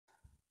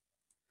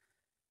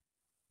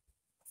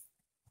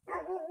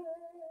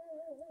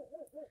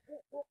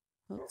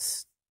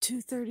It's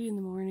 2:30 in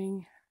the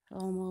morning,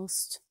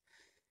 almost,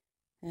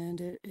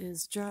 and it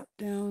is dropped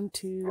down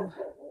to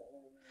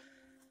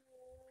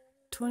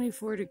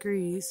 24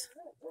 degrees.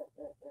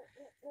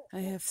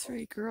 I have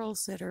 3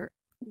 girls that are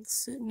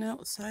sitting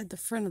outside the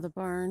front of the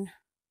barn.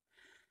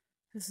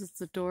 This is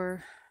the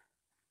door.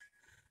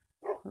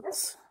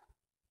 Oops.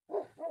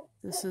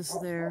 This is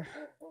their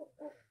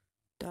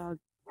dog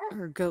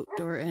or goat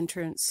door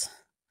entrance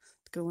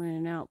to go in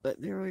and out,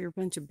 but there are a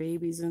bunch of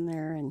babies in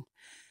there and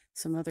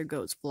some other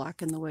goats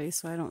blocking the way,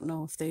 so I don't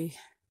know if they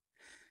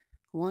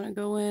want to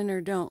go in or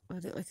don't.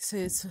 But like I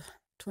say, it's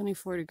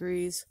 24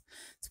 degrees.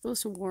 It's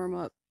supposed to warm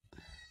up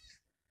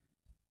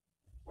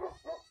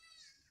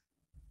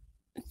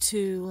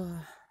to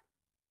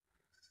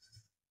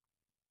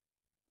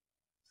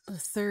the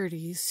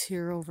 30s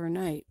here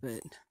overnight,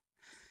 but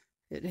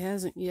it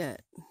hasn't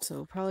yet,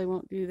 so probably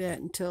won't do that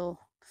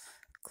until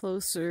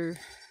closer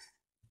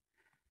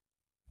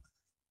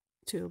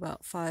to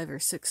about 5 or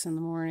 6 in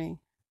the morning.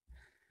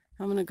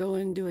 I'm gonna go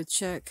in and do a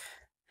check.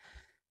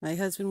 My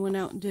husband went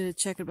out and did a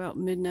check at about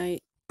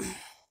midnight,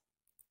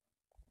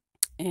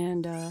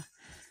 and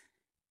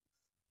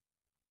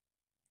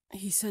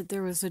he said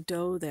there was a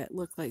doe that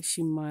looked like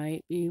she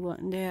might be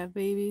wanting to have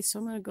babies, so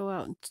I'm gonna go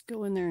out and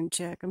go in there and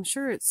check. I'm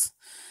sure it's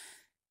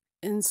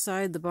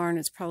inside the barn.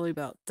 It's probably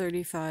about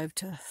 35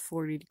 to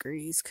 40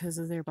 degrees because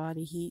of their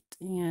body heat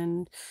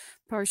and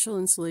partial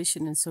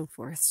insulation and so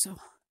forth. So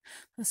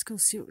let's go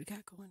see what we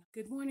got going on.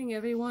 Good morning,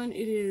 everyone.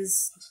 It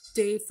is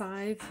day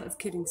 5 of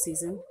kidding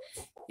season,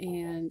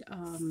 and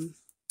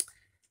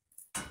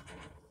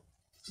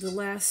the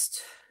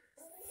last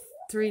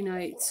 3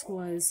 nights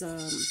was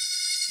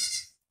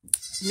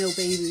no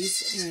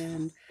babies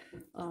and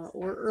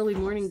or early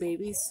morning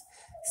babies.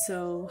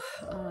 So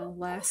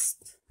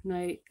last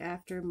night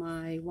after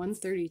my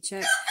 1:30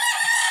 check,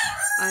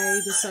 I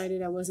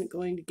decided I wasn't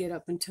going to get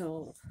up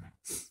until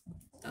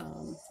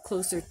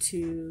closer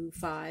to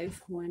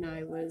 5 when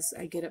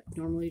I get up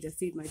normally to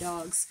feed my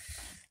dogs.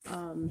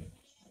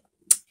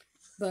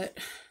 But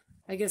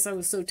I guess I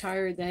was so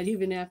tired that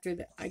even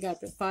after I got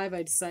to 5,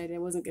 I decided I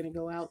wasn't going to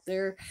go out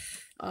there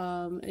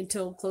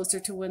until closer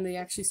to when they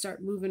actually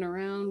start moving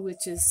around,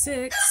 which is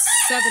 7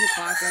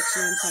 o'clock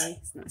actually. I'm sorry,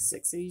 it's not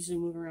 6. They usually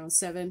move around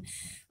 7.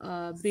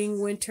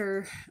 Being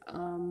winter,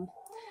 a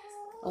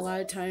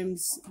lot of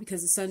times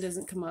because the sun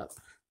doesn't come up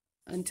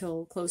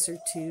until closer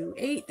to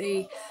 8,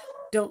 they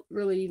don't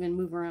really even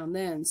move around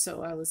then.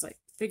 So I was like,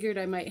 figured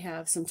I might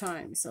have some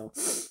time. So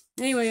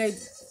anyway, I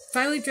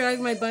finally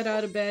dragged my butt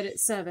out of bed at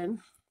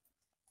 7.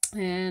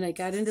 And I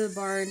got into the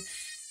barn,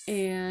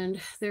 and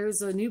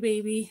there's a new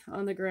baby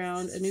on the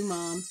ground, a new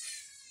mom.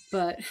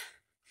 But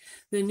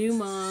the new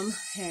mom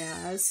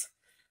has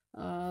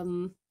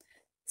some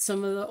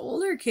of the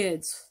older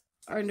kids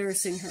are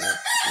nursing her,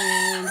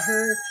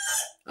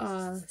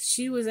 and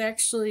she was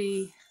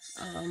actually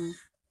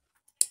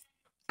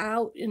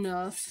out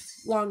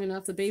long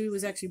enough. The baby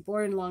was actually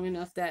born long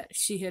enough that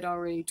she had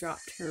already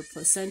dropped her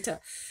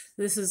placenta.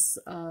 This is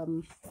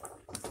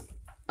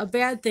a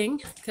bad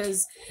thing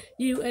because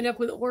you end up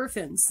with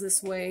orphans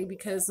this way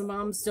because the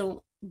moms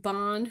don't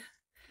bond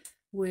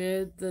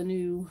with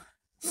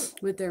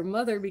their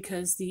mother,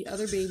 because the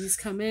other babies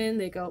come in,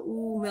 they go,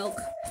 ooh, milk,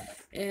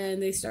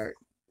 and they start,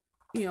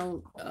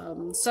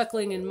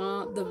 suckling, and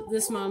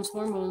this mom's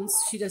hormones,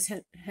 she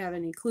doesn't have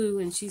any clue,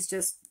 and she's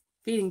just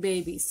feeding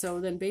babies.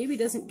 So then baby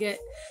doesn't get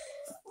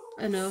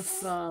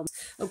enough of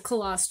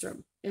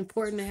colostrum.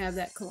 Important to have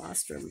that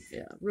colostrum.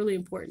 Yeah, really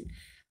important.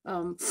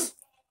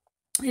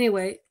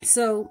 Anyway,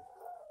 so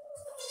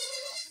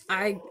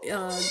I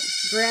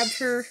grabbed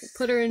her,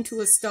 put her into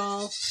a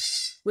stall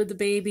with the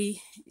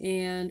baby,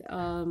 and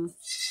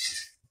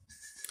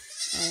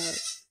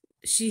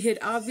she had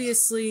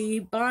obviously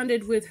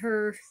bonded with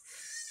her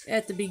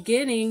at the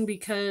beginning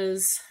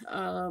because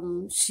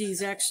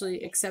she's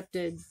actually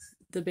accepted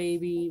the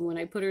baby when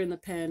I put her in the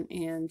pen,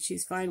 and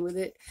she's fine with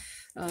it.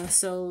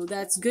 So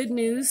that's good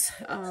news.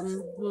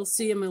 We'll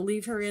see. I'm going to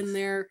leave her in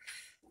there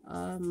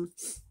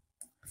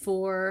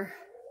for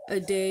a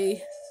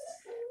day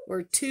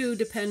or 2,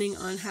 depending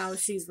on how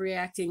she's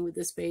reacting with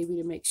this baby,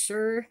 to make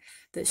sure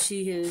that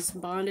she is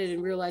bonded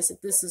and realize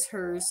that this is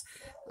hers.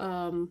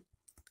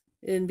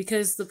 And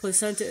because the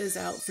placenta is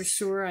out for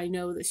sure, I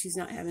know that she's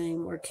not having any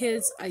more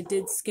kids. I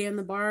did scan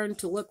the barn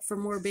to look for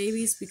more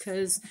babies,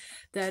 because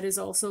that is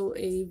also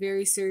a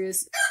very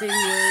serious thing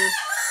where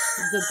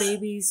the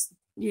babies,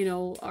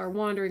 are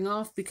wandering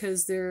off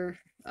because they're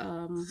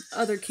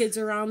other kids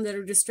around that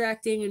are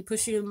distracting and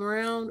pushing them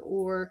around,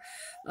 or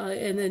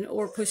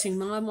pushing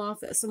mom off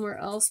somewhere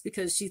else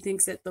because she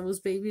thinks that those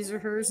babies are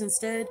hers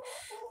instead.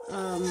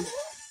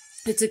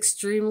 It's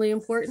extremely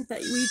important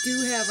that we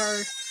do have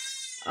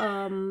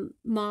our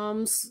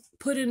moms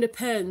put into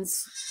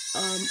pens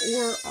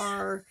or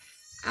are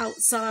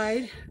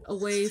outside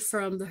away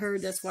from the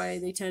herd. That's why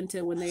they tend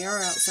to, when they are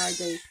outside,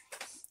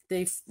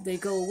 they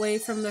go away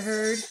from the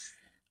herd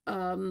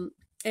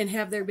and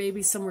have their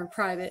babies somewhere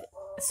private.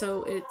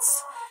 So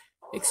it's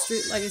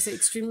like I say,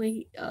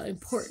 extremely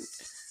important.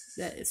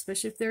 That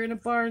especially if they're in a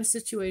barn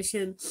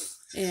situation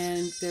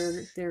and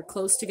they're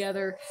close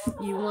together,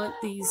 you want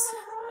these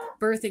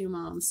birthing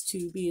moms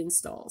to be in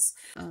stalls.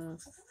 I'm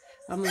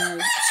going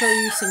to show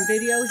you some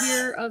video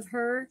here of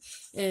her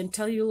and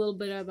tell you a little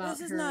bit about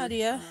her. This is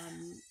Nadia.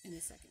 In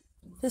a second.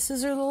 This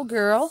is her little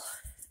girl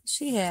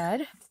she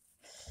had.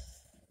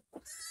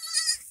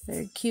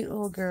 Very cute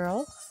little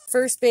girl.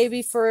 First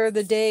baby for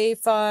the day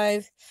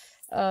 5.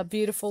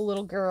 Beautiful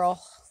little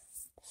girl.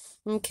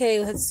 Okay,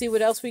 let's see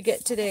what else we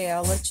get today.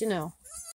 I'll let you know.